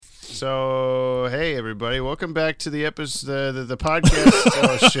So, hey everybody, welcome back to the episode, the podcast.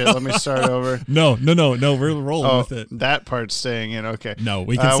 Oh shit, let me start over. No, we're rolling with it. That part's staying in. Okay. No,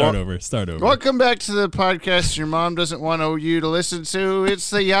 we can start over. Welcome back to the podcast your mom doesn't want you to listen to. It's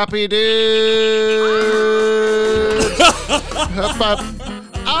the Yappy Dudes.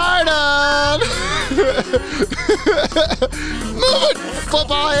 Arnold. Move it,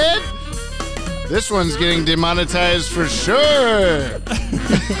 football head. This one's getting demonetized for sure.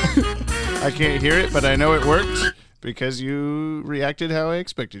 I can't hear it, but I know it worked because you reacted how I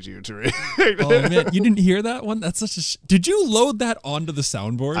expected you to react. Oh man, you didn't hear that one? That's such a. Did you load that onto the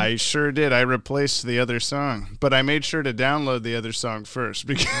soundboard? I sure did. I replaced the other song, but I made sure to download the other song first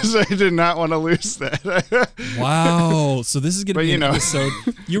because I did not want to lose that. Wow. So this is going to be an episode.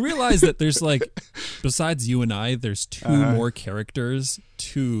 You realize that there's besides you and I, there's two more characters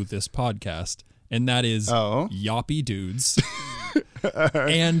to this podcast. And that is Yappy Dudes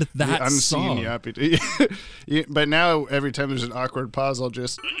and that song. Yappy. But now every time there's an awkward pause, I'll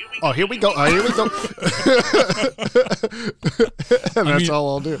just, here we go. Here we go. And that's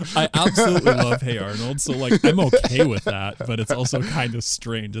all I'll do. I absolutely love Hey Arnold. So I'm okay with that, but it's also kind of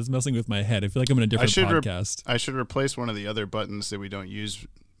strange. It's messing with my head. I feel like I'm in a different podcast. I should replace one of the other buttons that we don't use.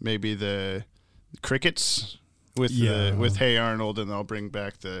 Maybe the crickets. With Hey Arnold, and I'll bring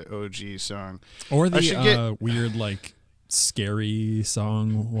back the OG song. Or the weird, scary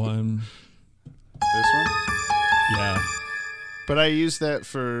song one. This one? Yeah. But I use that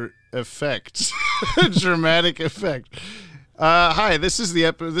for effect. Dramatic effect. Hi, this is the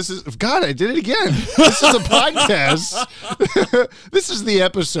episode. God, I did it again. This is a podcast. This is the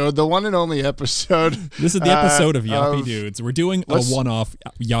episode, the one and only episode. This is the episode of Yappy Dudes. We're doing a one-off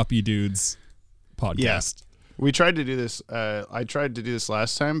Yappy Dudes podcast. Yeah. We tried to do this. I tried to do this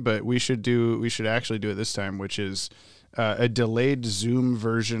last time, but we should actually do it this time, which is a delayed Zoom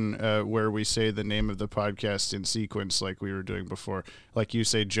version where we say the name of the podcast in sequence, like we were doing before. Like you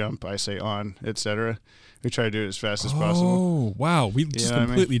say jump, I say on, etc. We try to do it as fast as possible. Oh wow, we just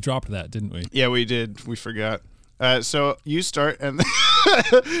completely dropped that, didn't we? Yeah, we did. We forgot. So you start and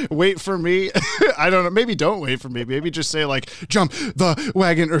wait for me. I don't know. Maybe don't wait for me. Maybe just say jump the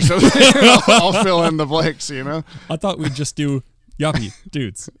wagon or something. I'll fill in the blanks, I thought we'd just do Yappy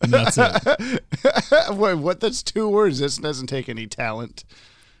Dudes and that's it. What? That's 2 words. This doesn't take any talent.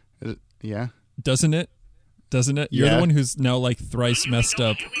 Yeah. Doesn't it? You're the one who's now thrice messed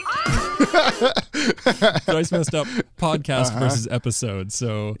up. Thrice messed up podcast versus episode.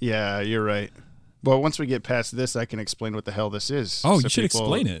 So yeah, you're right. Well, once we get past this, I can explain what the hell this is. Oh, so you should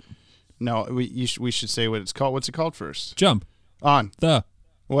explain it. No, we should say what it's called. What's it called first? Jump. On. The.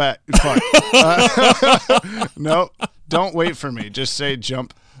 What? Fuck. No, don't wait for me. Just say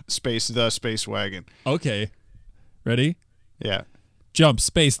jump space the space wagon. Okay. Ready? Yeah. Jump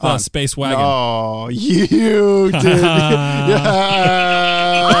space the space wagon. Oh, you did. Yeah.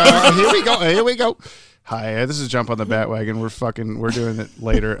 Here we go. Hi, this is Jump on the Batwagon. We're doing it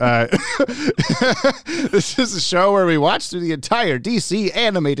later. This is a show where we watch through the entire DC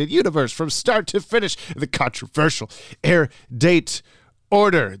animated universe from start to finish. The controversial air date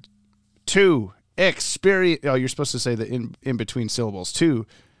order. 2 experience. Oh, you're supposed to say the in between syllables. 2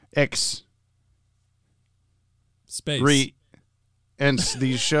 x space. And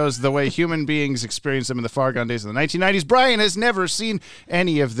these shows the way human beings experience them in the far gone days of the 1990s. Brian has never seen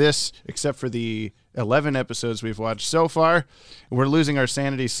any of this except for the 11 episodes we've watched so far. We're losing our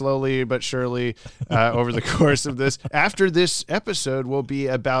sanity slowly but surely over the course of this. After this episode will be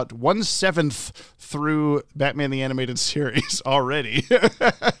about 1/7 through Batman the Animated Series already,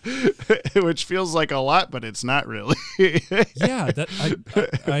 which feels like a lot, but it's not really. Yeah,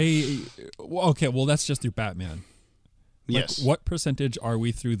 okay, well, that's just through Batman. Yes. What percentage are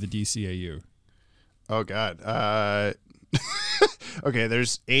we through the DCAU? Oh, God. Okay,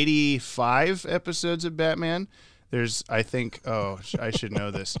 there's 85 episodes of Batman. There's, I think, I should know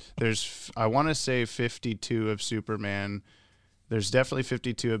this. There's, I want to say 52 of Superman. There's definitely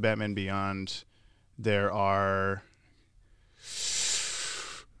 52 of Batman Beyond. There are,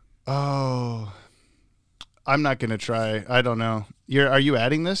 I'm not gonna try. I don't know. Are you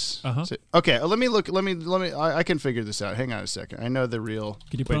adding this? Okay. Let me look. Let me. I can figure this out. Hang on a second. I know the real.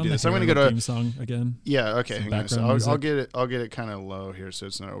 Could you put on do the this. I'm gonna go to theme song again? Yeah. Okay. Hang on a second. I'll get it. I'll get it kind of low here so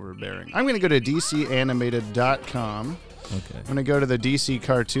it's not overbearing. I'm gonna go to DCAnimated.com. Okay. I'm gonna go to the DC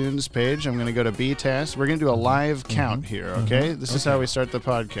Cartoons page. I'm gonna go to BTAS. We're gonna do a live count here. Okay. This is how we start the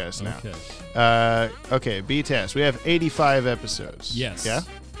podcast now. Okay. Okay. BTAS. We have 85 episodes. Yes. Yeah.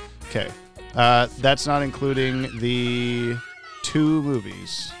 Okay. That's not including the 2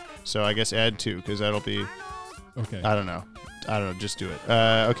 movies. So I guess add 2 because that'll be, okay. I don't know. I don't know. Just do it.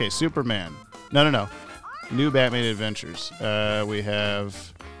 Okay, Superman. No. New Batman Adventures. We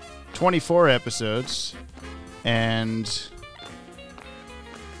have 24 episodes, and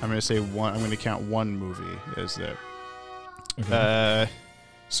I'm going to say one. I'm going to count one movie as that. Okay.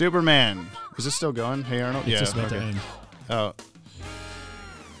 Superman. Is this still going? Hey, Arnold? It's just about to end. Oh.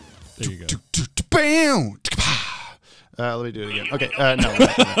 There you go. Bam! Let me do it again. Okay.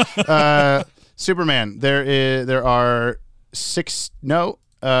 No. Superman. There are 6. No.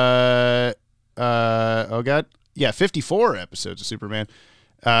 Oh God. Yeah, 54 episodes of Superman,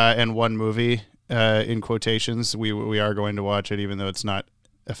 and one movie. In quotations, we are going to watch it, even though it's not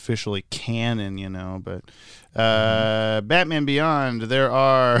officially canon, But Batman Beyond. There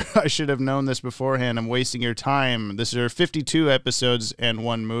are. I should have known this beforehand. I'm wasting your time. This are 52 episodes and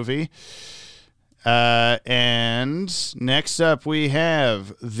one movie. And next up we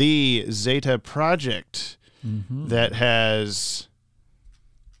have the Zeta Project, that has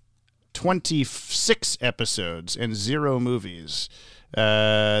 26 episodes and 0 movies.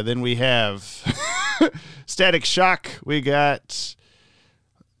 Then we have Static Shock. We got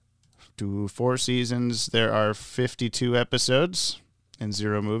 4 seasons. There are 52 episodes and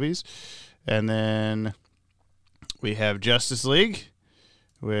 0 movies. And then we have Justice League,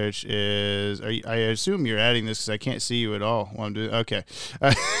 which is, I assume you're adding this because I can't see you at all while I'm doing. Okay.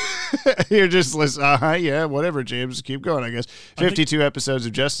 You're just listening. Yeah, whatever, James. Keep going, I guess. 52 episodes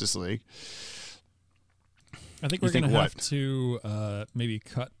of Justice League. I think we're going to have to maybe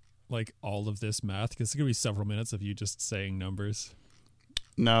cut like all of this math, because it's going to be several minutes of you just saying numbers.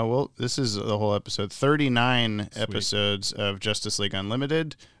 No, well, this is the whole episode. 39 episodes of Justice League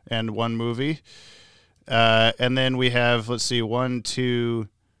Unlimited and one movie. And then we have, let's see, 1, 2,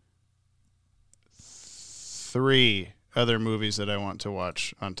 3 other movies that I want to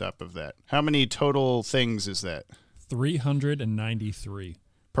watch on top of that. How many total things is that? 393.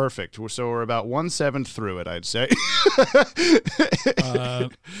 Perfect. So we're about 1/7 through it, I'd say.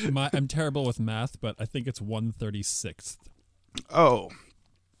 I'm terrible with math, but I think it's 1/36. Oh.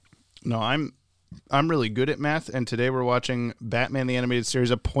 No, I'm really good at math, and today we're watching Batman the Animated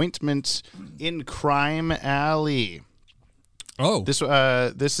Series Appointment in Crime Alley. Oh. This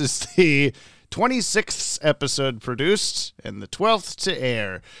is the 26th episode produced and the 12th to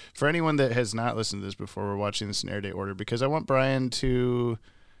air. For anyone that has not listened to this before, we're watching this in air date order because I want Brian to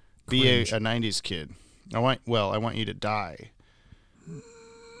be a 90s kid. I want you to die.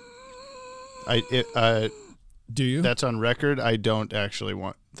 Do you? That's on record. I don't actually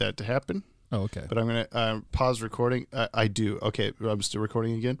want that to happen. Oh, okay. But I'm going to pause recording. I do. Okay, I'm still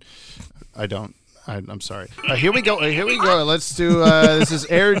recording again. I don't. I'm sorry. Here we go. Let's do, this is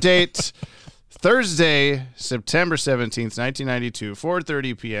air date Thursday, September 17th, 1992,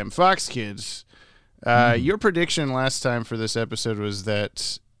 4:30 p.m. Fox Kids. Your prediction last time for this episode was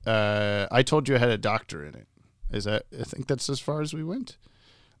that I told you I had a doctor in it. I think that's as far as we went.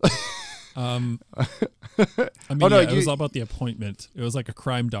 It was all about the appointment. It was like a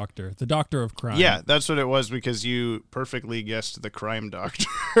crime doctor, the doctor of crime. Yeah, that's what it was, because you perfectly guessed the crime doctor.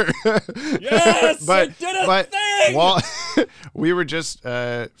 Yes, I did a thing! While we were just,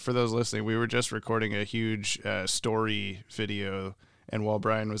 for those listening, we were just recording a huge story video, and while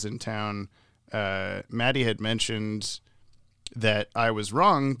Brian was in town, Maddie had mentioned that I was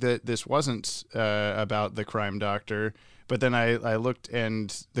wrong, that this wasn't about the crime doctor. But then I looked,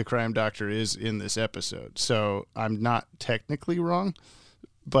 and the crime doctor is in this episode. So I'm not technically wrong.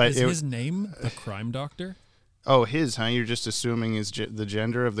 But is his name the crime doctor? Oh, his, huh? You're just assuming is the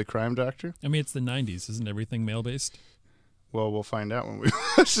gender of the crime doctor? I mean, it's the 90s. Isn't everything male-based? Well, we'll find out when we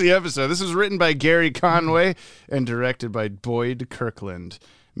watch the episode. This was written by Gary Conway and directed by Boyd Kirkland.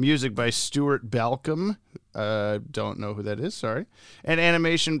 Music by Stuart Balcom. Don't know who that is, sorry. And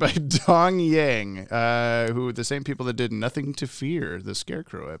animation by Dong Yang, who the same people that did Nothing to Fear, the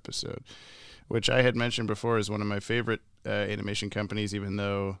Scarecrow episode, which I had mentioned before is one of my favorite animation companies, even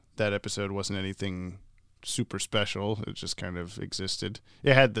though that episode wasn't anything super special. It just kind of existed.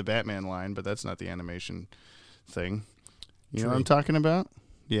 It had the Batman line, but that's not the animation thing. You know what I'm talking about?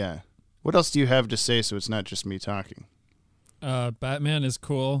 Yeah. What else do you have to say so it's not just me talking? Batman is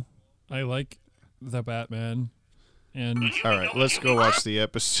cool. I like the Batman. And all right, let's go watch the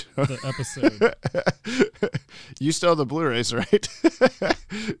episode. You still have the Blu-rays, right?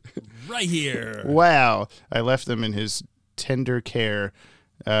 Right here. Wow. I left them in his tender care.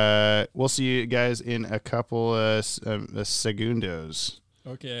 We'll see you guys in a couple segundos.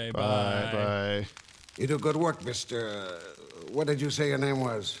 Okay, bye. You do good work, Mr. What did you say your name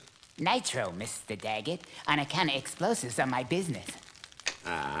was? Nitro, Mr. Daggett, on account of explosives on my business.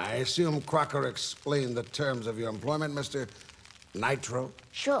 I assume Crocker explained the terms of your employment, Mr. Nitro?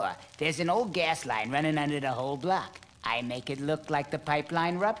 Sure, there's an old gas line running under the whole block. I make it look like the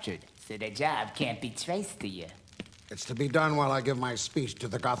pipeline ruptured, so the job can't be traced to you. It's to be done while I give my speech to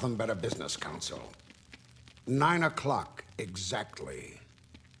the Gotham Better Business Council. 9 o'clock, exactly.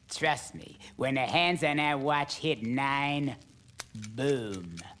 Trust me, when the hands on that watch hit 9,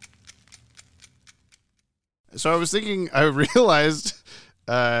 boom. So I was thinking, I realized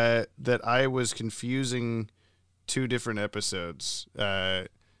that I was confusing two different episodes.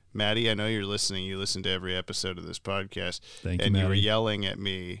 Maddie, I know you're listening. You listen to every episode of this podcast. Thank you, and Maddie. You were yelling at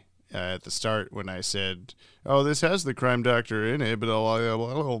me at the start when I said, oh, this has the crime doctor in it, but blah,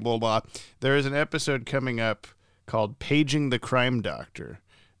 blah, blah, blah. There is an episode coming up called Paging the Crime Doctor,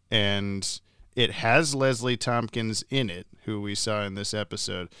 and it has Leslie Tompkins in it, who we saw in this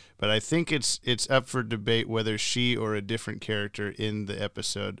episode, but I think it's up for debate whether she or a different character in the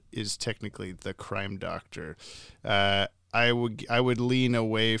episode is technically the crime doctor. I would lean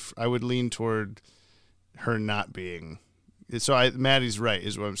away. I would lean toward her not being. So Maddie's right,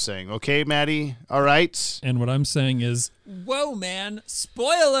 is what I'm saying. Okay, Maddie. All right. And what I'm saying is, whoa, man,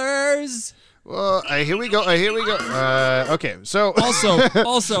 spoilers. Well, here we go. Okay, so also,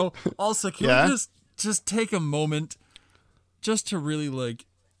 can we just take a moment just to really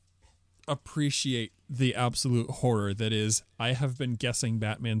appreciate the absolute horror that is, I have been guessing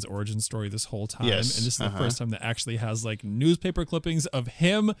Batman's origin story this whole time, yes, and this is the first time that actually has newspaper clippings of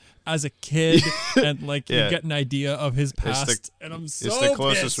him as a kid, and you get an idea of his past. And I'm so it's the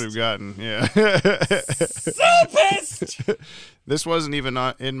closest pissed. We've gotten. Yeah, so pissed. This wasn't even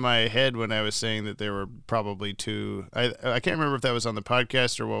in my head when I was saying that there were probably two. I can't remember if that was on the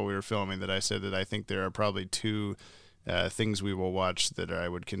podcast or while we were filming that I said that I think there are probably two things we will watch that I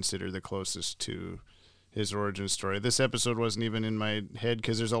would consider the closest to his origin story. This episode wasn't even in my head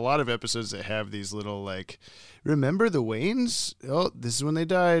because there's a lot of episodes that have these little remember the Waynes? Oh, this is when they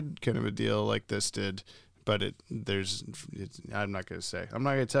died, kind of a deal like this did. But I'm not going to say. I'm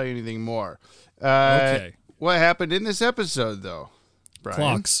not going to tell you anything more. Okay. What happened in this episode, though, Brian?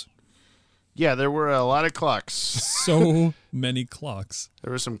 Clocks. Yeah, there were a lot of clocks. So many clocks.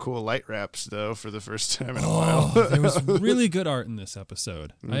 There were some cool light wraps, though, for the first time in a while. There was really good art in this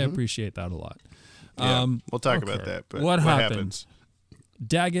episode. I appreciate that a lot. Yeah, we'll talk about that. But what happens?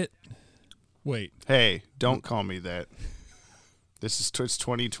 Daggett. Wait. Hey, don't call me that. It's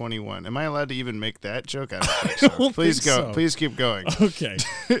 2021. Am I allowed to even make that joke? I don't think so. Please go. So. Please keep going. Okay.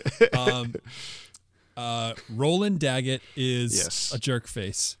 Roland Daggett is a jerk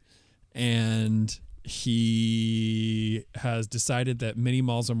face, and he has decided that mini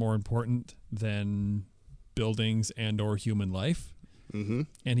malls are more important than buildings and or human life. Mm-hmm.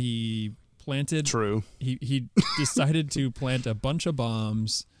 And he planted. True. He decided to plant a bunch of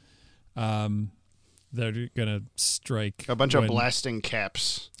bombs that are gonna strike a bunch of blasting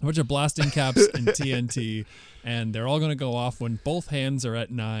caps. A bunch of blasting caps and TNT, and they're all gonna go off when both hands are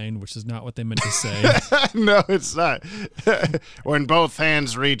at 9, which is not what they meant to say. No, it's not. When both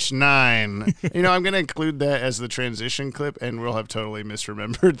hands reach 9. I'm gonna include that as the transition clip, and we'll have totally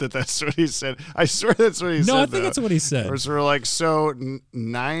misremembered that that's what he said. I swear that's what he said. No, I think that's what he said. Or so we're like,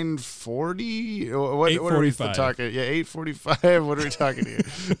 9:40. What are we talking? Yeah, 8:45. What are we talking here?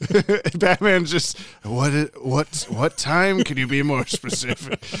 Batman just. What time? Can you be more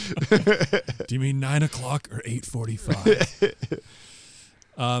specific? Do you mean 9 o'clock or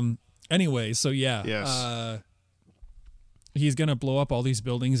 8:45? Anyway, so yeah. Yes. He's gonna blow up all these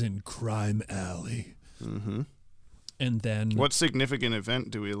buildings in Crime Alley. Mm-hmm. And then what significant event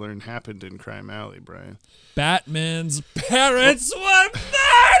do we learn happened in Crime Alley, Brian? Batman's parents were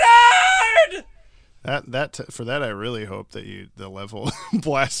murdered. For that, I really hope that the level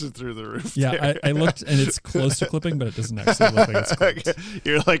blasted through the roof. Yeah, I looked, and it's close to clipping, but it doesn't actually look like it's close. Okay.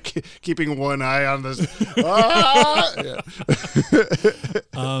 You're keeping one eye on this. Yeah.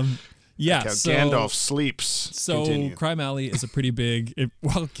 How So Gandalf sleeps. So Continue. Crime Alley is a pretty big.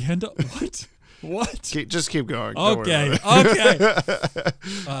 Gandalf. What? Just keep going. Okay.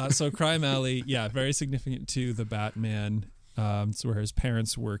 So Crime Alley, very significant to the Batman. It's where his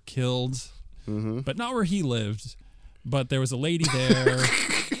parents were killed. Mm-hmm. But not where he lived. But there was a lady there.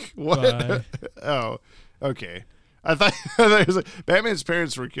 What? Oh, okay. I thought it was Batman's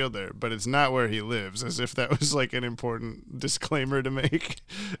parents were killed there, but it's not where he lives, as if that was an important disclaimer to make.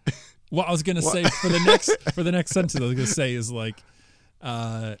 What I was gonna say for the next sentence I was gonna say is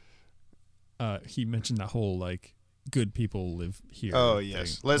he mentioned that whole good people live here. Oh,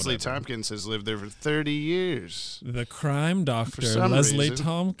 yes. Leslie Tompkins has lived there for 30 years. The crime doctor, Leslie reason.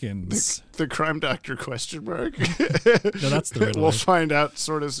 Tompkins. The crime doctor, question mark? No, that's the Riddler. We'll find out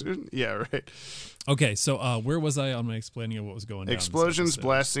sort of soon. Yeah, right. Okay, so where was I on my explaining of what was going on? Explosions,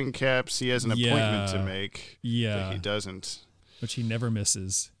 blasting caps. He has an appointment to make. Yeah. But he doesn't. Which he never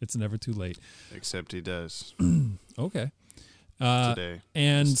misses. It's never too late. Except he does. Okay. Today.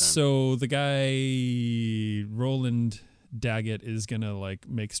 And so the guy, Roland Daggett, is going to like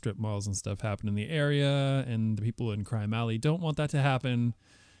make strip malls and stuff happen in the area. And the people in Crime Alley don't want that to happen.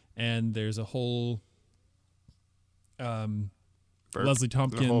 And there's a whole Leslie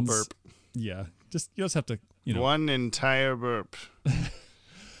Tompkins. The whole burp. Yeah. You just have to, you know. One entire burp.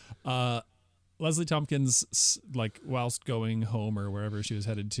 Leslie Tompkins, like, whilst going home or wherever she was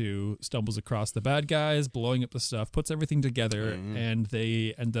headed to, stumbles across the bad guys, blowing up the stuff, puts everything together, and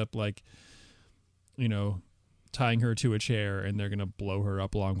they end up, like, you know, tying her to a chair, and they're going to blow her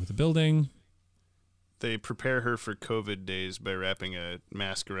up along with the building. They prepare her for COVID days by wrapping a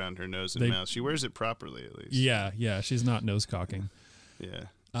mask around her nose and mouth. She wears it properly, at least. Yeah, she's not nose-cocking. Yeah.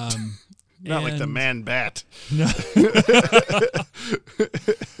 Not like the man bat. No.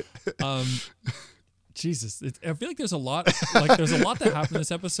 Jesus, I feel like there's a lot that happened in this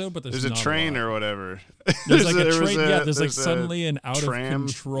episode, but there's a not train a or whatever. There's like a train. There's like suddenly an out of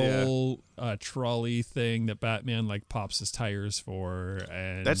control trolley thing that Batman like pops his tires for,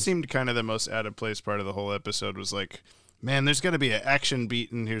 and that seemed kind of the most out of place part of the whole episode. Was like, man, there's got to be an action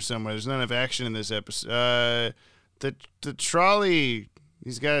beat in here somewhere. There's not enough action in this episode. The trolley,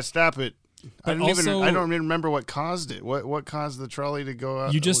 he's got to stop it. I don't even remember what caused it. What caused the trolley to go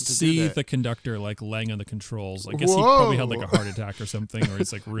out? You just see the conductor like laying on the controls. I guess he probably had like a heart attack or something, or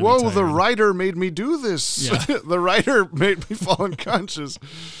he's like really tired. The rider made me do this. Yeah. The rider made me fall unconscious.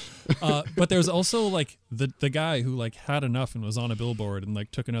 But there's also like the guy who like had enough and was on a billboard and like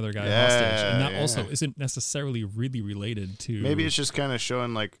took another guy hostage, and that also isn't necessarily really related to. Maybe it's just kind of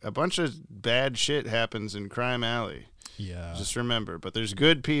showing like a bunch of bad shit happens in Crime Alley. Yeah. Just remember, but there's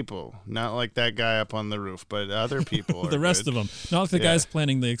good people, not like that guy up on the roof, but other people. The rest of them, not like the guys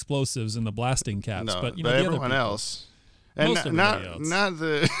planning the explosives and the blasting caps, but you know, everyone else, and not else. Not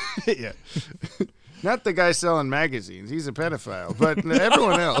the not the guy selling magazines. He's a pedophile, but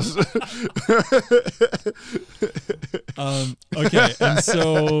everyone else. Okay, and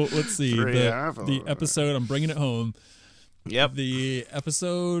so let's see the episode. I'm bringing it home. Yep. The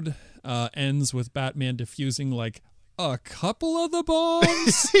episode ends with Batman defusing like a couple of the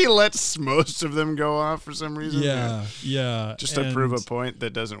bombs. He lets most of them go off for some reason. Yeah. Just to prove a point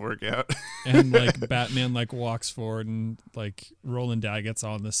that doesn't work out. And like Batman like walks forward and like Roland Daggett's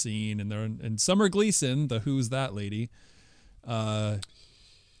on the scene, and Summer Gleason, the Who's That lady,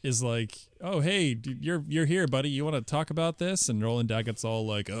 is like, oh hey, you're here, buddy. You want to talk about this? And Roland Daggett's all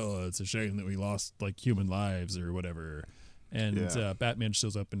like, oh, it's a shame that we lost like human lives or whatever. And Batman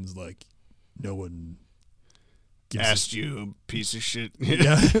shows up and is like, no one asked you, piece of shit.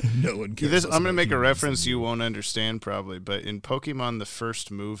 Yeah, no one cares. I'm going to make a reference you won't understand probably, but in Pokemon the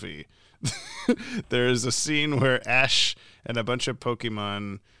first movie, there is a scene where Ash and a bunch of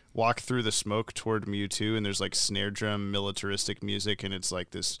Pokemon walk through the smoke toward Mewtwo, and there's like snare drum militaristic music, and it's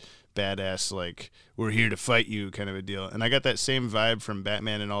like this badass like we're here to fight you kind of a deal. And I got that same vibe from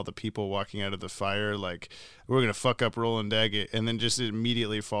Batman and all the people walking out of the fire like we're gonna fuck up Roland Daggett, and then just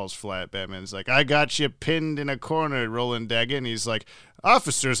immediately falls flat. Batman's like, I got you pinned in a corner, Roland Daggett, and he's like,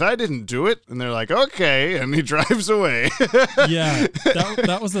 officers, I didn't do it. And they're like, okay, and he drives away. Yeah,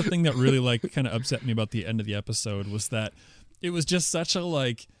 that was the thing that really like kind of upset me about the end of the episode, was that it was just such a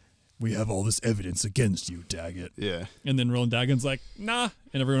like, we have all this evidence against you, Daggett. Yeah. And then Roland Daggett's like, nah.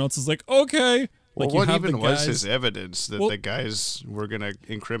 And everyone else is like, okay. Well, like, what even was his evidence that the guys were going to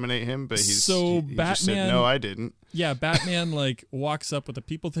incriminate him? But he just said, no, I didn't. Yeah, Batman like walks up with the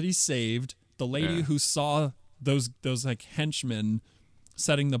people that he saved, the lady who saw those like henchmen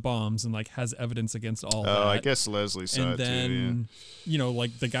setting the bombs, and like has evidence against all that. Oh, I guess Leslie saw it too. And then, you know,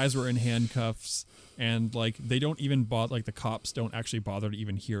 like the guys were in handcuffs. And like they don't even bother, like the cops don't actually bother to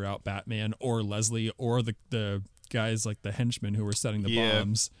even hear out Batman or Leslie or the guys like the henchmen who were setting the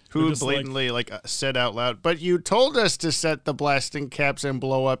bombs. Who blatantly like said out loud, but you told us to set the blasting caps and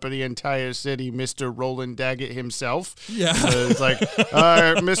blow up the entire city, Mr. Roland Daggett himself. Yeah. It's like,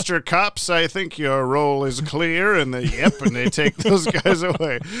 Mr. Cops, I think your role is clear. And they take those guys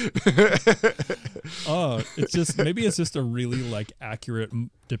away. Oh, maybe it's just a really like accurate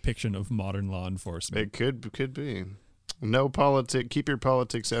depiction of modern law enforcement. It could be. No politics. Keep your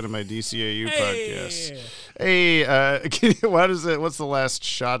politics out of my DCAU podcast. Hey, what's the last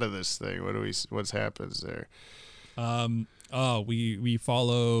shot of this thing? What happens there? We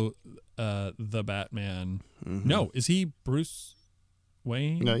follow the Batman. Mm-hmm. No, is he Bruce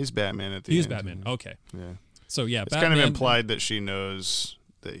Wayne? No, he's Batman at the end. He's Batman. Okay. Yeah. So yeah, it's kind of implied that she knows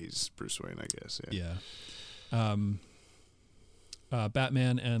that he's Bruce Wayne, I guess. Yeah.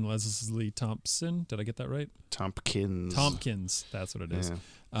 Batman and Leslie Thompson. Did I get that right? Tompkins. That's what it is.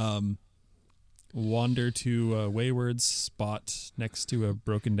 Yeah. Wander to a wayward spot next to a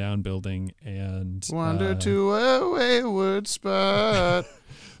broken down building and wander to a wayward spot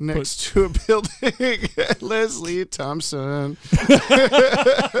next to a building. Leslie Thompson.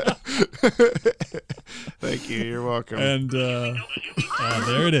 Thank you. You're welcome. And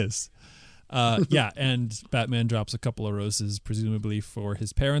there it is. And Batman drops a couple of roses, presumably for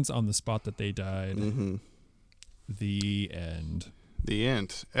his parents, on the spot that they died. Mm-hmm. The end.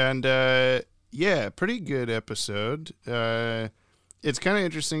 And pretty good episode. It's kind of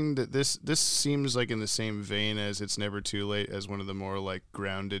interesting that this seems like in the same vein as It's Never Too Late, as one of the more like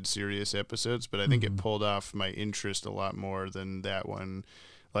grounded, serious episodes, but I think it pulled off my interest a lot more than that one.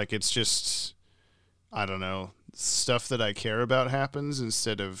 Like, it's just, I don't know, stuff that I care about happens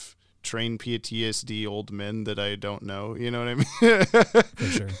instead of train PTSD old men that I don't know. You know what I mean? For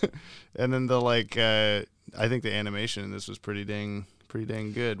sure. And then I think the animation in this was pretty dang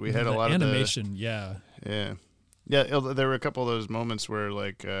good. We had a lot animation, of animation, yeah. There were a couple of those moments where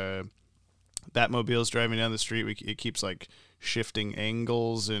like Batmobile's driving down the street. It keeps like shifting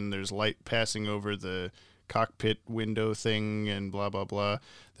angles, and there's light passing over the cockpit window thing, and blah blah blah.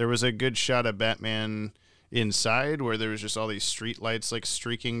 There was a good shot of Batman inside where there was just all these street lights like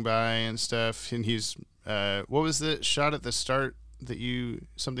streaking by and stuff. And he's what was the shot at the start?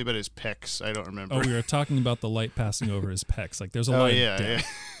 Something about his pecs. I don't remember. Oh, we were talking about the light passing over his pecs. Like there's a light. Yeah.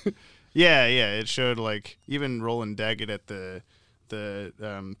 Yeah. It showed like even Roland Daggett at the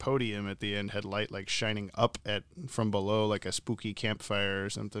podium at the end had light like shining up from below like a spooky campfire or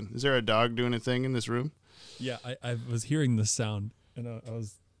something. Is there a dog doing a thing in this room? Yeah, I was hearing the sound and I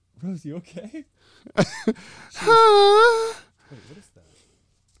was, Rose, you okay? Wait, what is that?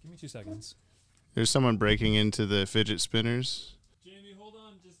 Give me 2 seconds. There's someone breaking into the fidget spinners. Jamie, hold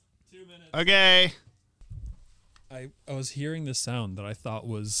on just 2 minutes. Okay. I was hearing the sound that I thought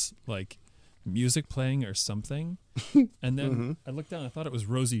was like music playing or something. And then I looked down, I thought it was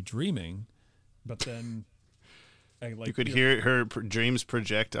Rosie dreaming. But then you could hear her dreams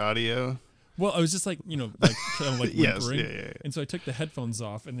project audio. Well, I was just like, kind of like yes, whimpering. Yeah. And so I took the headphones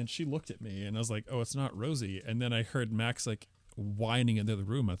off, and then she looked at me, and I was like, oh, it's not Rosie. And then I heard Max like whining in the other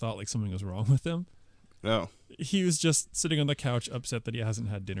room. I thought like something was wrong with him. No. He was just sitting on the couch, upset that he hasn't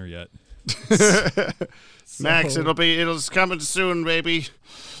had dinner yet. Max, it'll coming soon, baby.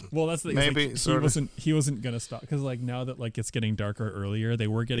 Well, that's the maybe like, he wasn't gonna stop because like now that like it's getting darker earlier, they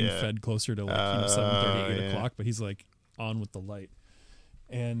were getting fed closer to like 7:30, 8 o'clock. But he's like on with the light,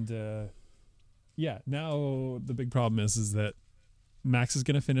 and now the big problem is that Max is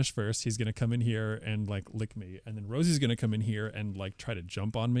gonna finish first. He's gonna come in here and like lick me, and then Rosie's gonna come in here and like try to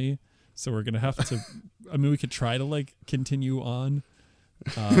jump on me. So we're gonna have to. I mean, we could try to like continue on.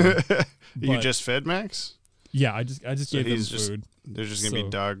 You just fed Max? Yeah, I just gave him food. There's just gonna be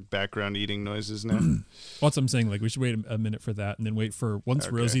dog background eating noises now. What's I'm saying? Like we should wait a minute for that, and then wait for once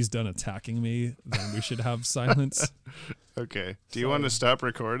Rosie's done attacking me, then we should have silence. Okay. Do you want to stop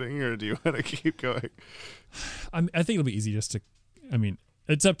recording, or do you want to keep going? I think it'll be easy just to. I mean,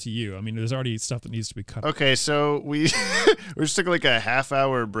 it's up to you. I mean, there's already stuff that needs to be cut. Okay, so we just took like a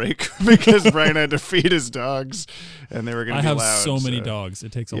half-hour break because Brian had to feed his dogs, and they were going to be loud. I have so many dogs.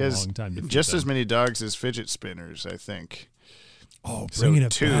 It takes a long time to feed just them. As many dogs as fidget spinners, I think. Oh, bringing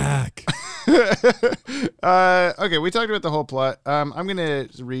it back. Okay, we talked about the whole plot. I'm going to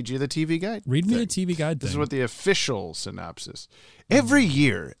read you the TV guide. Read me the TV guide This is what the official synopsis. Every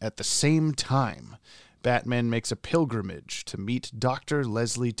year at the same time, Batman makes a pilgrimage to meet Dr.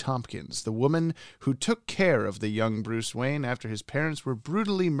 Leslie Tompkins, the woman who took care of the young Bruce Wayne after his parents were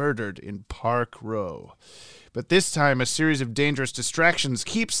brutally murdered in Park Row. But this time, a series of dangerous distractions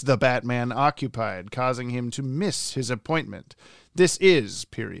keeps the Batman occupied, causing him to miss his appointment. This is,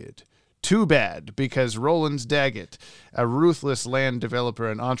 too bad, because Roland Daggett, a ruthless land developer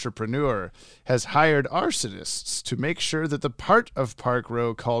and entrepreneur, has hired arsonists to make sure that the part of Park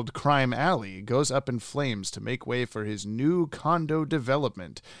Row called Crime Alley goes up in flames to make way for his new condo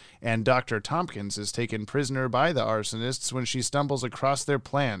development, and Dr. Tompkins is taken prisoner by the arsonists when she stumbles across their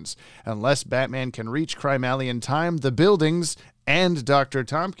plans. Unless Batman can reach Crime Alley in time, the buildings and Dr.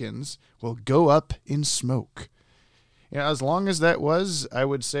 Tompkins will go up in smoke. as long as that was, I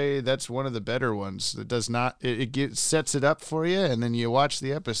would say that's one of the better ones. That does not, it sets it up for you, and then you watch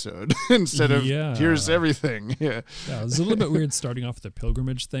the episode instead of here's everything. Yeah, it was a little bit weird starting off with the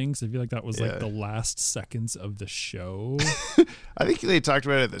pilgrimage things. I feel like that was like the last seconds of the show. I think they talked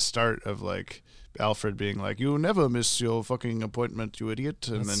about it at the start of like Alfred being like, "You never miss your fucking appointment, you idiot,"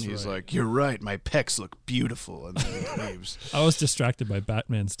 and then he's like, "You're right, my pecs look beautiful," and then he leaves. I was distracted by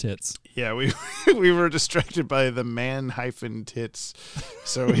Batman's tits. Yeah, we were distracted by the man-tits,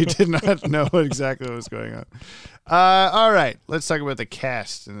 so we did not know exactly what was going on. All right, let's talk about the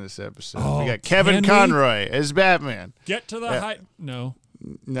cast in this episode. We got Kevin Conroy as Batman. Get to the No.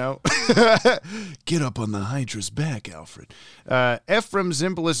 Get up on the Hydra's back, Alfred. Ephraim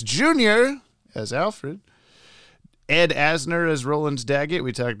Zimbalist Jr. as Alfred. Ed Asner as Roland Daggett.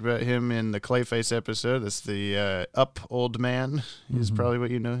 We talked about him in the Clayface episode. That's the Up Old Man is probably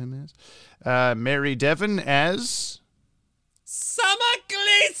what you know him as. Mary Devon as... Summer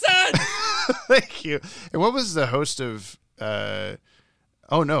Gleason! Thank you. And what was the host of... I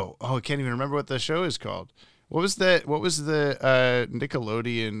can't even remember what the show is called. What was the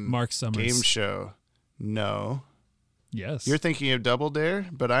Nickelodeon Mark Summers game show? No. Yes. You're thinking of Double Dare,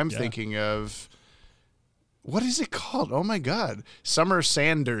 but I'm thinking of... What is it called? Oh, my God. Summer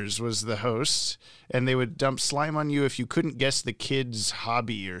Sanders was the host, and they would dump slime on you if you couldn't guess the kid's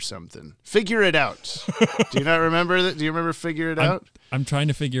hobby or something. Figure It Out. Do you not remember that? Do you remember Figure It Out? I'm trying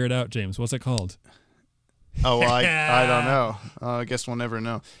to figure it out, James. What's it called? Oh, well, I don't know. I guess we'll never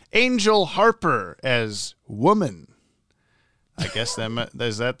know. Angel Harper as Woman. I guess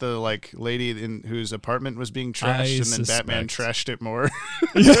is that the like lady in whose apartment was being trashed, and then Batman trashed it more.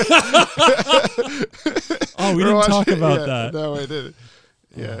 Oh, we didn't talk about that. No, I didn't.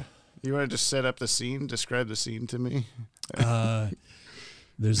 Yeah, you want to just set up the scene? Describe the scene to me.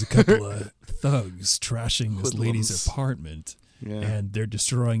 There's a couple of thugs trashing this lady's apartment. Yeah. And they're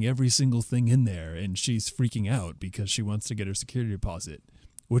destroying every single thing in there, and she's freaking out because she wants to get her security deposit,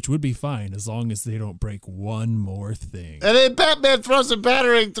 which would be fine as long as they don't break one more thing. And then Batman throws a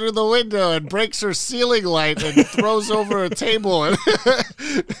battering through the window and breaks her ceiling light and throws over a table. And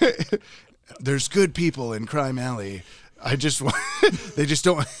there's good people in Crime Alley. They just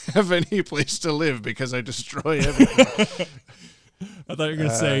don't have any place to live because I destroy everything. I thought you were going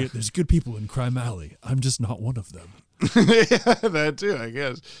to say, there's good people in Crime Alley. I'm just not one of them. Yeah, that too, I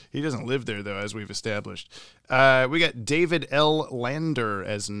guess. He doesn't live there, though, as we've established. We got David L. Lander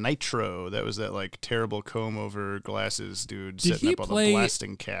as Nitro. That was that, like, terrible comb-over glasses dude setting up all the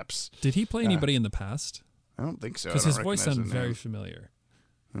blasting caps. Did he play anybody in the past? I don't think so. Because his voice sounded very familiar.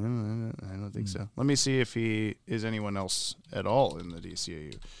 I don't think so. Let me see if he is anyone else at all in the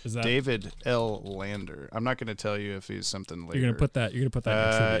DCAU. Is that David L. Lander? I'm not going to tell you if he's something later. You're going to put that in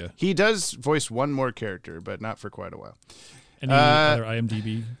trivia. He does voice one more character, but not for quite a while. Any other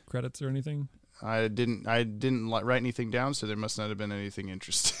IMDb credits or anything? I didn't write anything down, so there must not have been anything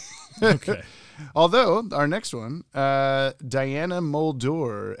interesting. Okay. Although our next one, Diana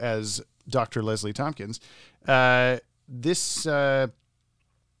Muldaur as Dr. Leslie Tompkins.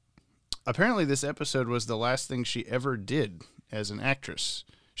 Apparently this episode was the last thing she ever did as an actress.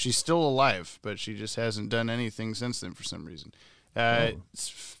 She's still alive, but she just hasn't done anything since then for some reason.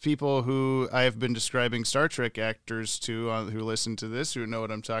 People who I have been describing Star Trek actors to who listen to this, who know what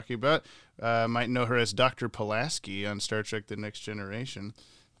I'm talking about, might know her as Dr. Pulaski on Star Trek The Next Generation.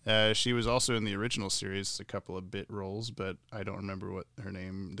 She was also in the original series, a couple of bit roles, but I don't remember what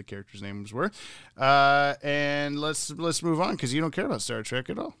the characters' names were. And let's move on, because you don't care about Star Trek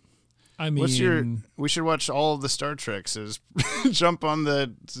at all. I mean, we should watch all of the Star Treks. Jump on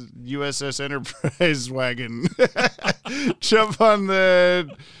the USS Enterprise wagon. Jump on the...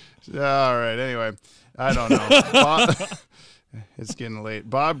 All right, anyway. I don't know. It's getting late.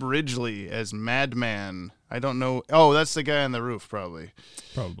 Bob Ridgely as Madman. I don't know. Oh, that's the guy on the roof, probably.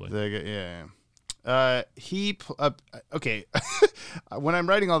 Yeah. Okay. When I'm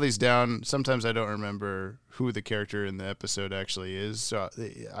writing all these down, sometimes I don't remember who the character in the episode actually is. So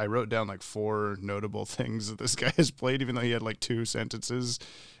I wrote down like 4 notable things that this guy has played, even though he had like 2 sentences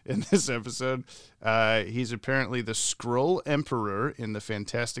in this episode. He's apparently the Skrull Emperor in the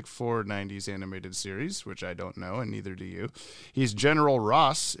Fantastic Four 90s animated series, which I don't know, and neither do you. He's General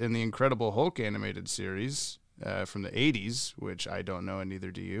Ross in the Incredible Hulk animated series from the 80s, which I don't know, and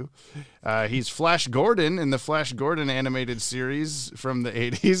neither do you. He's Flash Gordon in the Flash Gordon animated series from the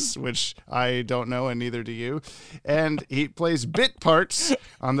 80s, which I don't know, and neither do you. And he plays bit parts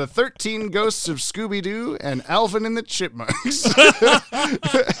on the 13 Ghosts of Scooby-Doo and Alvin and the Chipmunks.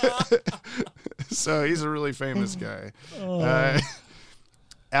 So he's a really famous guy.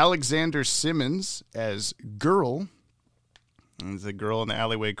 Alexander Simmons as Girl. There's a girl in the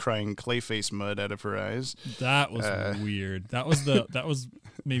alleyway crying Clayface mud out of her eyes. That was weird. That was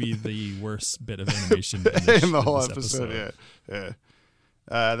maybe the worst bit of animation in the whole episode. Yeah.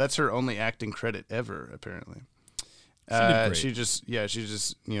 That's her only acting credit ever, apparently. She did great. She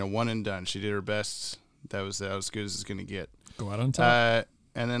just one and done. She did her best. That was as good as it's gonna get. Go out on top.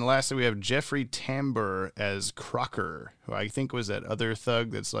 And then lastly, we have Jeffrey Tambor as Crocker, who I think was that other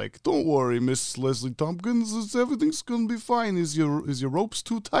thug that's like, "Don't worry, Miss Leslie Tompkins, everything's gonna be fine. Is your ropes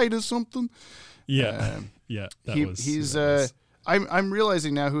too tight or something?" Yeah, I'm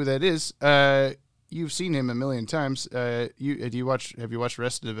realizing now who that is. You've seen him a million times. Have you watched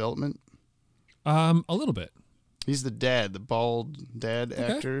Arrested Development? A little bit. He's the dad, the bald dad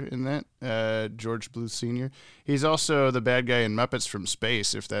actor in that, George Bluth Sr. He's also the bad guy in Muppets from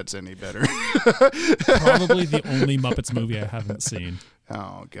Space, if that's any better. Probably the only Muppets movie I haven't seen.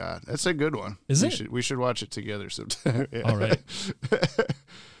 Oh, God. That's a good one. We should watch it together sometime. Yeah. All right.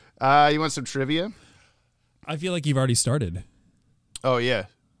 You want some trivia? I feel like you've already started. Oh, yeah.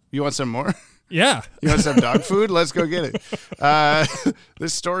 You want some more? Yeah. You want some dog food? Let's go get it.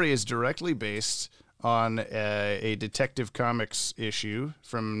 This story is directly based on a Detective Comics issue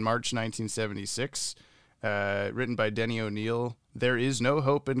from March 1976, written by Denny O'Neil. There is no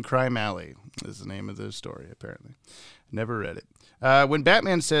hope in Crime Alley is the name of the story, apparently. Never read it. When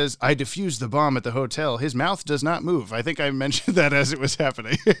Batman says, "I defused the bomb at the hotel," his mouth does not move. I think I mentioned that as it was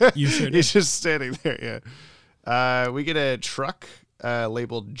happening. You sure did. He's just standing there, yeah. We get a truck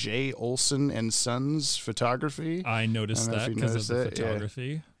labeled J. Olson and Sons Photography. I noticed that because of the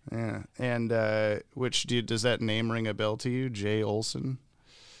photography. Yeah, and does that name ring a bell to you, J. Olson?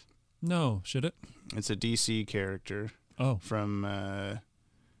 No, should it? It's a DC character. From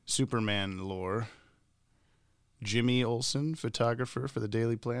Superman lore. Jimmy Olsen, photographer for the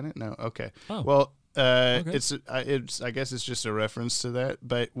Daily Planet. No, okay. Oh. Well, okay. It's I guess it's just a reference to that.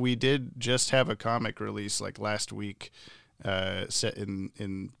 But we did just have a comic release like last week, set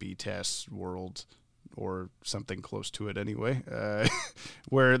in BTAS world, or something close to it anyway,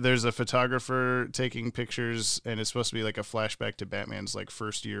 where there's a photographer taking pictures, and it's supposed to be like a flashback to Batman's like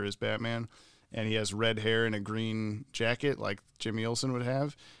first year as Batman, and he has red hair and a green jacket like Jimmy Olsen would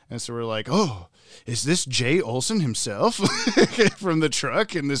have, and so we're like, oh, is this Jay Olsen himself from the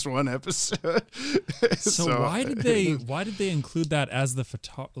truck in this one episode? So why did they include that as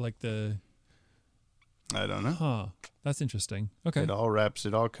the I don't know. Huh. That's interesting. Okay. It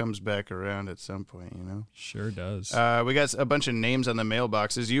all comes back around at some point, Sure does. We got a bunch of names on the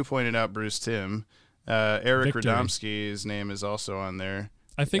mailboxes. You pointed out Bruce Timm. Eric Radomski's name is also on there.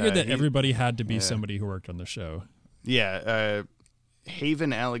 I figured that everybody had to be somebody who worked on the show. Yeah.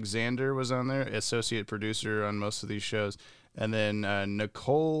 Haven Alexander was on there, associate producer on most of these shows. And then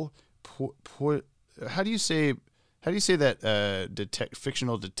Nicole how do you say that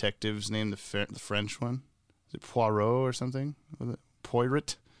fictional detective's name, the French one? Is it Poirot or something?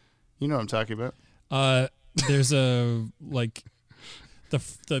 Poirot? You know what I'm talking about. There's a like the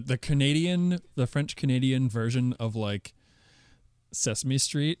French Canadian version of like Sesame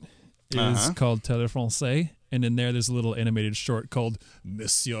Street is called Télé Français, and in there's a little animated short called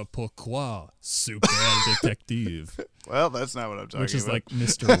Monsieur Pourquoi, Super Detective. Well, that's not what I'm talking about. Which is like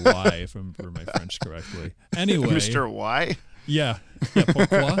Mr. Y, if I remember my French correctly. Anyway. Mr. Y? Yeah.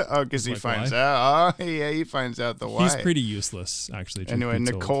 Pourquoi? Oh, because he finds out. Oh, yeah, he finds out the why. He's pretty useless, actually. Anyway,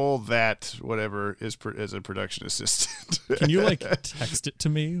 Nicole, whatever, is a production assistant. Can you, like, text it to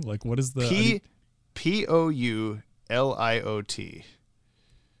me? Like, what is the... Pouliot.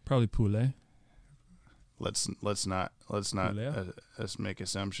 Probably poulet. Let's not let's make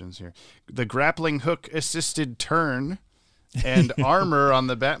assumptions here. The grappling hook assisted turn and armor on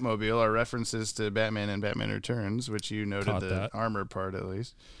the Batmobile are references to Batman and Batman Returns, which you noted the armor part at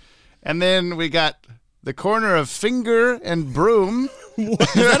least. And then we got the corner of finger and broom,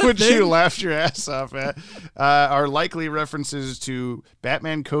 which you laughed your ass off at, are likely references to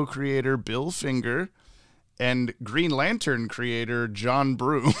Batman co-creator Bill Finger and Green Lantern creator John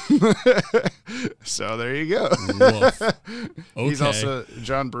Broome. So there you go. Okay.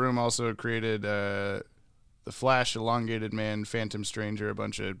 John Broome also created The Flash, Elongated Man, Phantom Stranger, a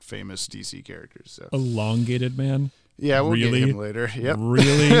bunch of famous DC characters. So. Elongated Man? Yeah, we'll get him later. Yep.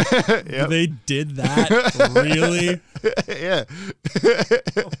 Really? Yep. They did that? Really? Yeah.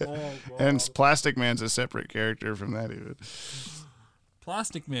 And Plastic Man's a separate character from that even.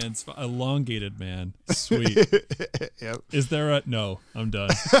 Plastic Man's Elongated Man. Sweet. Yep. Is there no, I'm done.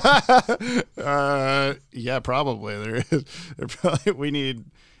 Yeah, probably there is. We need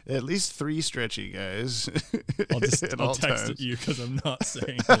at least 3 stretchy guys. I'll text it you because I'm not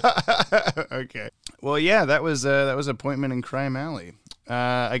saying it. Okay. Well, yeah, that was Appointment in Crime Alley.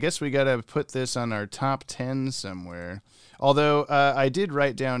 I guess we got to put this on our top 10 somewhere. Although I did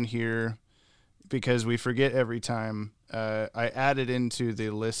write down here, because we forget every time, I added into the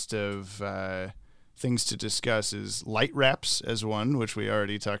list of things to discuss is light wraps as one, which we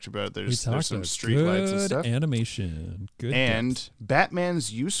already talked about. There's some street lights and stuff. Animation. Good and depth.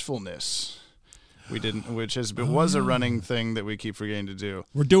 Batman's usefulness. We didn't, which was a running thing that we keep forgetting to do.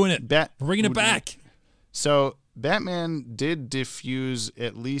 We're doing it. We're bringing it back. So Batman did defuse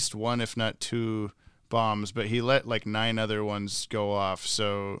at least 1, if not 2 bombs, but he let like 9 other ones go off.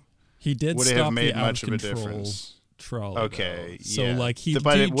 So he did would it stop have made the much of a out-of-control difference? Trolley, okay, so yeah. like he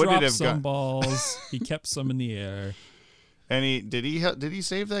dropped some balls. He kept some in the air. And did he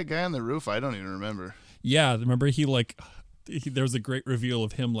save that guy on the roof? I don't even remember. Yeah, remember there was a great reveal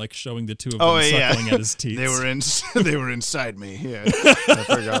of him like showing the 2 of them suckling at his teeth. They were inside me. Yeah, I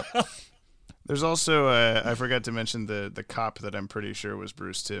forgot. There's also I forgot to mention the cop that I'm pretty sure was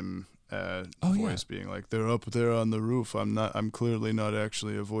Bruce Timm. Voice being like, they're up there on the roof. I'm clearly not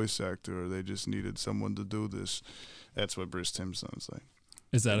actually a voice actor. They just needed someone to do this. That's what Bruce Timm sounds like.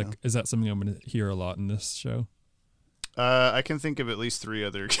 Is that something I'm going to hear a lot in this show? I can think of at least 3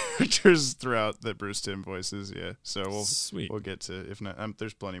 other characters throughout that Bruce Timm voices. Yeah, so we'll get to, if not,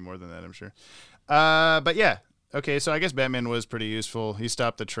 there's plenty more than that, I'm sure. But yeah, okay. So I guess Batman was pretty useful. He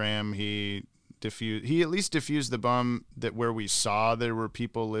stopped the tram. He at least diffused the bomb where we saw there were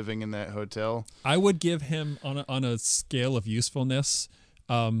people living in that hotel. I would give him on a scale of usefulness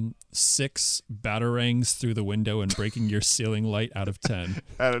 6 batarangs through the window and breaking your ceiling light out of 10.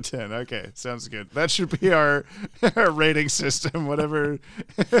 Out of 10. Okay, sounds good. That should be our rating system. Whatever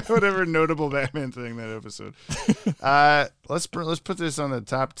notable Batman thing that episode. Let's put this on the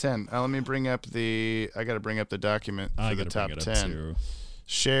top 10. Let me bring up I got to bring up the document for the top 10. Too.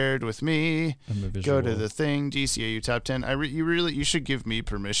 Shared with me. Go to the thing. DCAU top 10. You should give me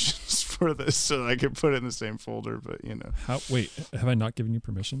permissions for this so that I can put it in the same folder. But you know. Wait, have I not given you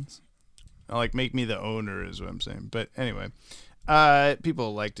permissions? Like make me the owner is what I'm saying. But anyway,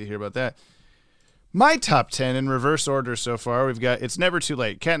 people like to hear about that. My top 10 in reverse order so far. We've got It's Never Too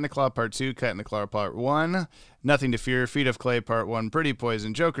Late, Cat in the Claw Part 2, Cat in the Claw Part 1, Nothing to Fear, Feet of Clay Part 1, Pretty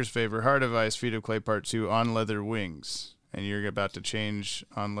Poison, Joker's Favor, Heart of Ice, Feet of Clay Part 2, On Leather Wings. And you're about to change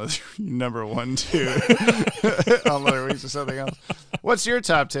On Leather number 1 to On Leather Wings to something else. What's your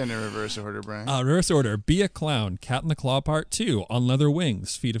top 10 in reverse order, Brian? Reverse order: Be a Clown, Cat in the Claw Part 2, On Leather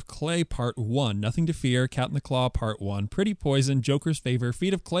Wings, Feet of Clay Part 1, Nothing to Fear, Cat in the Claw Part 1, Pretty Poison, Joker's Favor,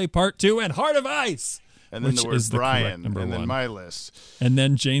 Feet of Clay Part 2, and Heart of Ice. And then the word Brian, and then my list. And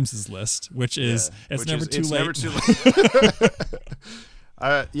then James's list, which is It's Never Too Late. Never Too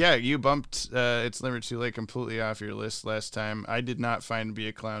Late. Yeah, you bumped It's Never Too Late completely off your list last time. I did not find Be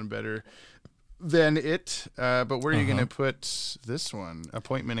a Clown better than it. But where are you going to put this one?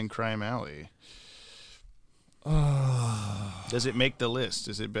 Appointment in Crime Alley. Does it make the list?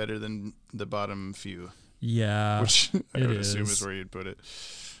 Is it better than the bottom few? Yeah, which I would assume is where you'd put it.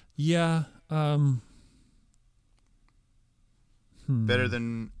 Yeah. Better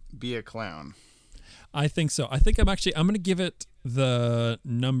than Be a Clown. I think so. I think I'm going to give it the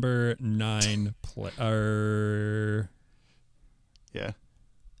number 9 Yeah.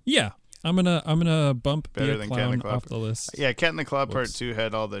 Yeah. I'm gonna bump Better Be a Clown off the list. Yeah, Cat in the Claw Part 2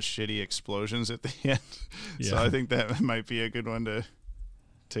 had all the shitty explosions at the end. So I think that might be a good one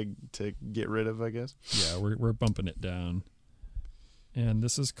to get rid of, I guess. Yeah, we're bumping it down. And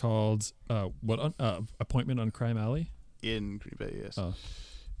this is called Appointment on Crime Alley? In Crime Alley, yes. Oh.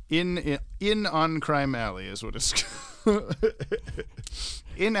 In on Crime Alley is what it's called.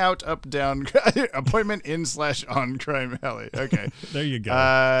 In, out, up, down. Appointment in / on Crime Alley. Okay. There you go.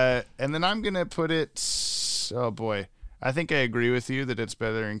 And then I'm going to put it... Oh, boy. I think I agree with you that it's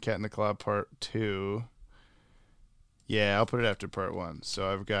better in Cat in the Claw Part 2. Yeah, I'll put it after Part 1.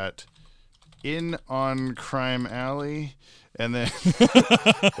 So I've got In on Crime Alley, and then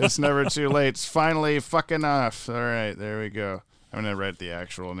It's Never Too Late. It's finally fucking off. All right, there we go. I'm going to write the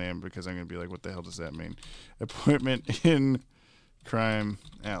actual name because I'm going to be like, what the hell does that mean? Appointment in Crime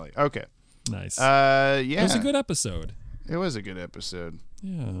Alley. Okay. Nice. Yeah. It was a good episode. It was a good episode.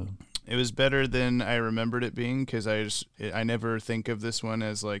 Yeah. It was better than I remembered it being because I never think of this one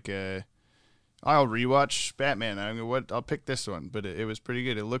as like I'll rewatch Batman. I'll pick this one, but it was pretty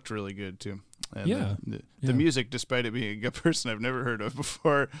good. It looked really good too. And the music, despite it being a person I've never heard of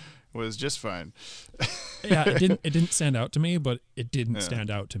before, was just fine. Yeah, it didn't stand out to me, but it didn't stand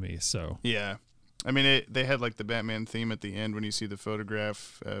out to me. So yeah, I mean, they had like the Batman theme at the end when you see the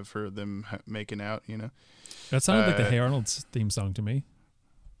photograph of them making out, you know? That sounded like the Hey Arnold's theme song to me.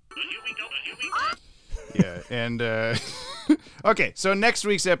 Yeah, and okay, so next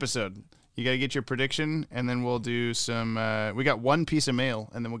week's episode, you got to get your prediction, and then we'll do some, we got one piece of mail,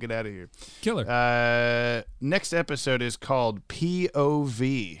 and then we'll get out of here. Killer. Next episode is called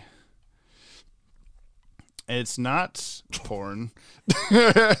POV. It's not porn.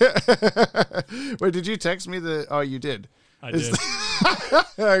 Wait, did you text me the? Oh, you did. I did.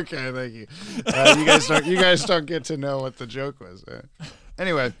 Okay, thank you. You guys don't get to know what the joke was.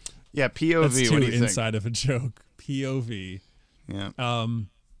 Anyway, yeah, POV. That's too what do you inside of a joke. POV. Yeah.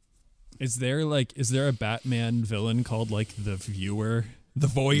 Is there a Batman villain called like the Viewer, the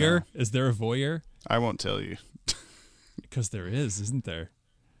Voyeur? No. Is there a Voyeur? I won't tell you. Because there is, isn't there?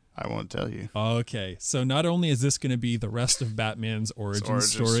 I won't tell you. Okay, so not only is this going to be the rest of Batman's origin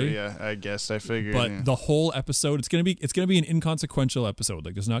story, yeah, I guess I figured, but the whole episode, it's going to be an inconsequential episode.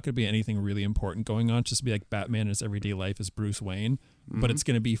 Like, there's not going to be anything really important going on. It's just be like Batman in his everyday life as Bruce Wayne, but it's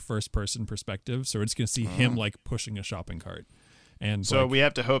going to be first person perspective. So we're just going to see him like pushing a shopping cart. And so we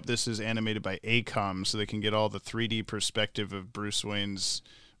have to hope this is animated by ACOM so they can get all the 3D perspective of Bruce Wayne's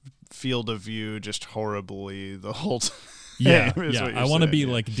field of view just horribly the whole time. Yeah. I want to be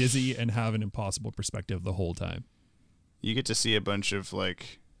like dizzy and have an impossible perspective the whole time. You get to see a bunch of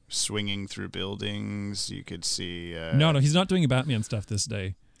like swinging through buildings. You could see. No, he's not doing Batman stuff this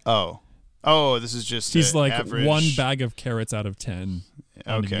day. Oh, this is just. He's like average... 1 bag of carrots out of 10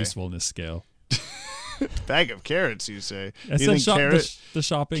 on the usefulness scale. Bag of carrots, you say? I said the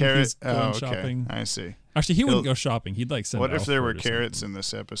shopping. He's going shopping. I see. Actually, he wouldn't go shopping. He'd like send. What if there were carrots in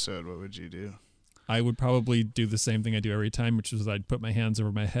this episode? What would you do? I would probably do the same thing I do every time, which is I'd put my hands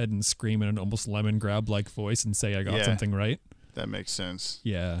over my head and scream in an almost Lemon Grab-like voice and say I got something right. That makes sense.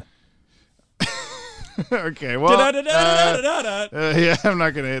 Yeah. Okay, well, yeah, I'm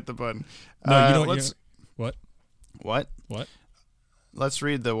not going to hit the button. No, you don't. What? What? Let's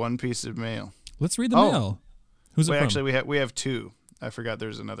read the one piece of mail. Let's read the mail. Who's it from? Actually, we have two. I forgot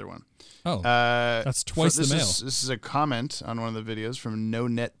there's another one. Oh, that's twice the mail. This is a comment on one of the videos from No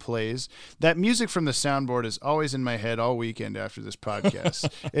Net Plays. That music from the soundboard is always in my head all weekend after this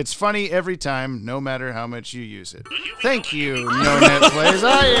podcast. It's funny every time, no matter how much you use it. Thank you, No Net Plays.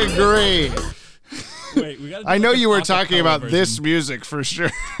 I agree. Wait, we gotta do I know you were talking about this music for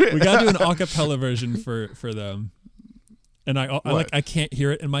sure. We got to do an acapella version for them. And I can't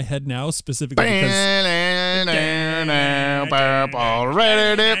hear it in my head now specifically because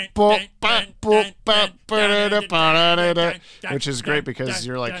which is great because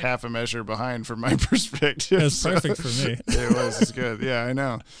you're like half a measure behind from my perspective. That's perfect for me. It was. It's good. Yeah, I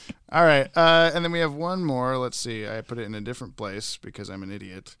know. All right. And then we have one more. Let's see. I put it in a different place because I'm an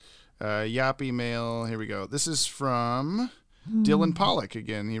idiot. Yappy mail. Here we go. This is from Dylan Pollock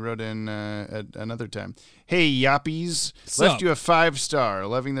again. He wrote in at another time. Hey, Yappies. Left you a 5-star.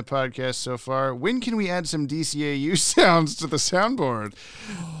 Loving the podcast so far. When can we add some DCAU sounds to the soundboard?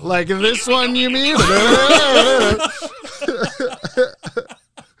 Like this one, you mean?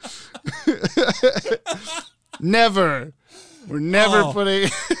 Never. We're never putting.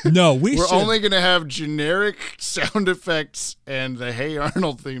 No, we're only going to have generic sound effects and the Hey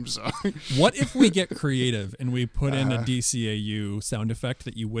Arnold theme song. What if we get creative and we put in a DCAU sound effect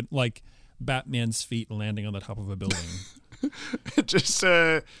that you would like Batman's feet landing on the top of a building? just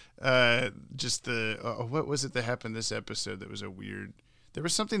the what was it that happened this episode that was a weird? There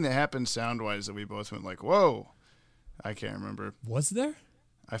was something that happened sound wise that we both went like, "Whoa!" I can't remember. Was there?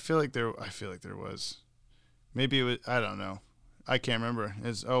 I feel like there was. Maybe it was. I don't know. I can't remember.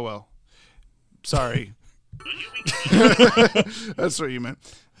 Oh well. Sorry. That's what you meant.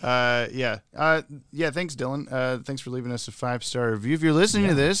 Yeah. Thanks, Dylan. Thanks for leaving us a 5-star review. If you're listening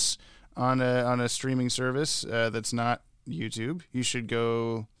to this on a streaming service that's not YouTube, you should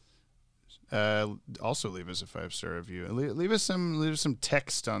go. Also leave us a 5-star review. Leave us some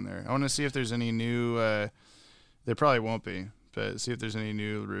text on there. I want to see if there's any new. There probably won't be. But see if there's any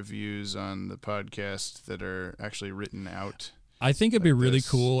new reviews on the podcast that are actually written out. I think it'd be really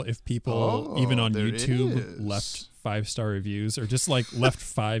cool if people, even on YouTube, left 5-star reviews or just like left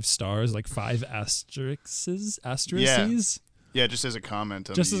 5 stars, like 5 asterisks. Yeah, just as a comment.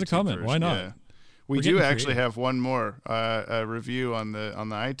 Just as a comment. Version. Why not? Yeah. We do actually have one more a review on the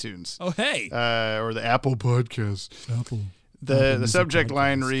iTunes. Oh, hey. Or the Apple Podcast. The subject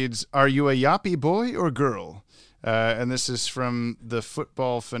line reads, "Are you a yappy boy or girl?" And this is from the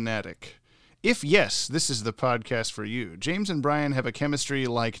Football Fanatic. If yes, this is the podcast for you. James and Brian have a chemistry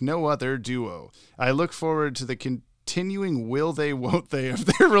like no other duo. I look forward to the continuing will they, won't they of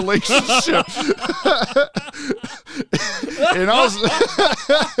their relationship. And also,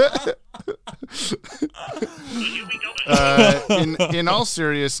 in all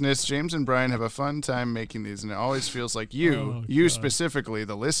seriousness, James and Brian have a fun time making these, and it always feels like you specifically,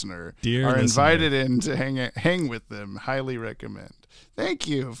 the listener, are invited in to hang with them. Highly recommend. Thank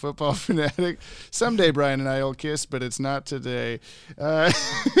you, Football Fanatic. Someday Brian and I will kiss, but it's not today. Because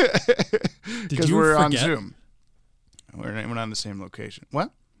we're on Zoom. We're on the same location.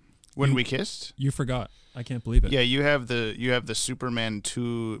 What? When we kissed? You forgot. I can't believe it. Yeah, you have the Superman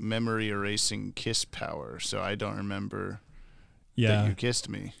 2 memory erasing kiss power, so I don't remember that you kissed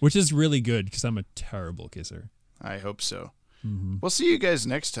me. Which is really good because I'm a terrible kisser. I hope so. Mm-hmm. We'll see you guys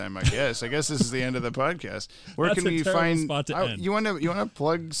next time, I guess. I guess this is the end of the podcast. Where can we find spot to end. You want to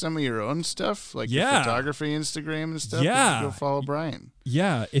plug some of your own stuff, like your photography Instagram and stuff? Yeah. Go follow Brian.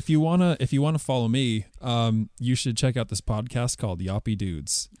 Yeah, if you wanna follow me, you should check out this podcast called Yappy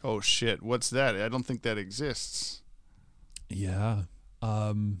Dudes. Oh shit, what's that? I don't think that exists. Yeah.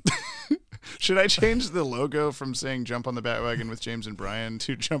 Should I change the logo from saying "Jump on the Batwagon with James and Brian"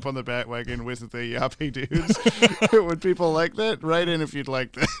 to "Jump on the Batwagon with the Yappy Dudes"? Would people like that? Write in if you'd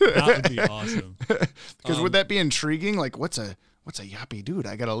like that. That would be awesome. Because would that be intriguing? Like, what's a Yappy Dude?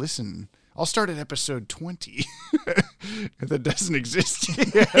 I gotta listen. I'll start at episode 20. That doesn't exist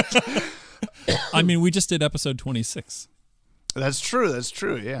yet. I mean, we just did episode 26. That's true.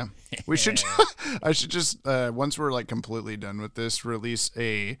 Yeah, we should. I should just once we're like completely done with this, release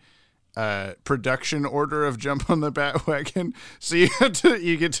a production order of Jump on the Batwagon, so you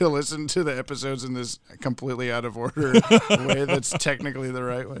get to listen to the episodes in this completely out of order way that's technically the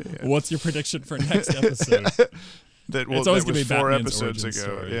right way. Yeah. What's your prediction for next episode? That was 4 episodes ago.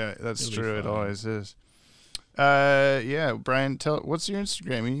 Story. Yeah, that's true. It always is. Yeah, Brian, what's your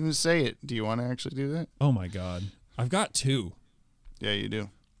Instagram? You even say it. Do you want to actually do that? Oh my God, I've got 2. Yeah, you do.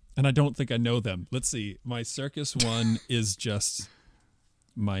 And I don't think I know them. Let's see. My circus one is just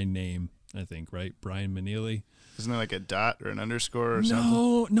my name, I think, right? Brian Manili. Isn't there like a dot or an underscore or something?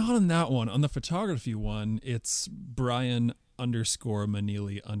 No, not on that one. On the photography one, it's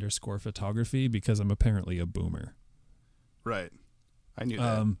Brian_Manili_photography because I'm apparently a boomer. Right. I knew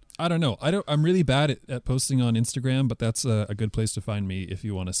that. I don't know. I'm really bad at posting on Instagram, but that's a good place to find me if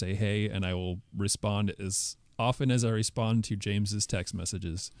you want to say hey, and I will respond as often as I respond to James's text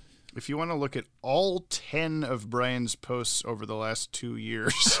messages. If you want to look at all 10 of Brian's posts over the last 2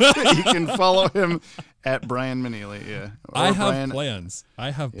 years, you can follow him at Brian Manili. Yeah, I have plans.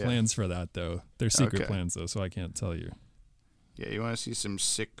 I have plans for that, though. They're secret plans, though, so I can't tell you. Yeah, you want to see some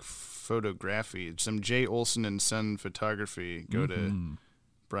sick photography, some Jay Olson and Son photography, go to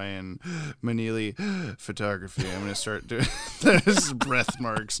Brian Manili Photography. I'm going to start doing this breath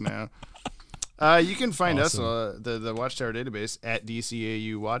marks now. You can find us, the Watchtower database, at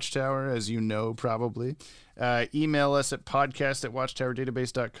DCAU Watchtower, as you know, probably. Email us at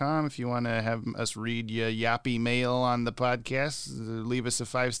podcast@watchtowerdatabase.com if you want to have us read your yappy mail on the podcast. Leave us a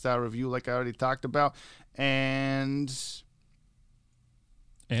 5-star review like I already talked about. And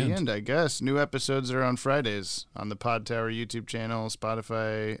the end, I guess. New episodes are on Fridays on the Podtower YouTube channel,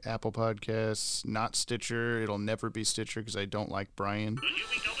 Spotify, Apple Podcasts, not Stitcher. It'll never be Stitcher because I don't like Brian.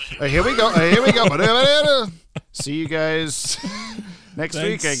 Here we go. See you guys next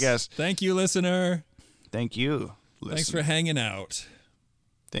week, I guess. Thank you, listener. Thank you. Thanks for hanging out.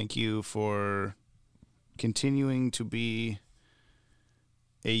 Thank you for continuing to be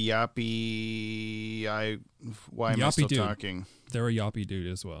a yappy. Why am I still talking? They're a yappy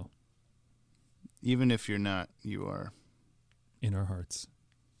dude as well. Even if you're not, you are. In our hearts.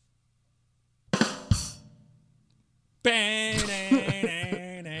 It's so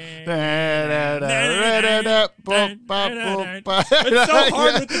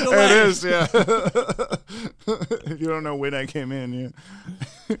hard with the delay. It is, yeah. You don't know when I came in, yeah.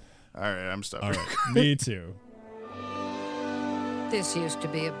 All right, I'm stopping. All right, me too. This used to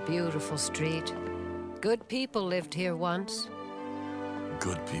be a beautiful street. Good people lived here once.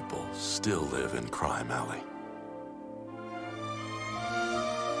 Good people still live in Crime Alley.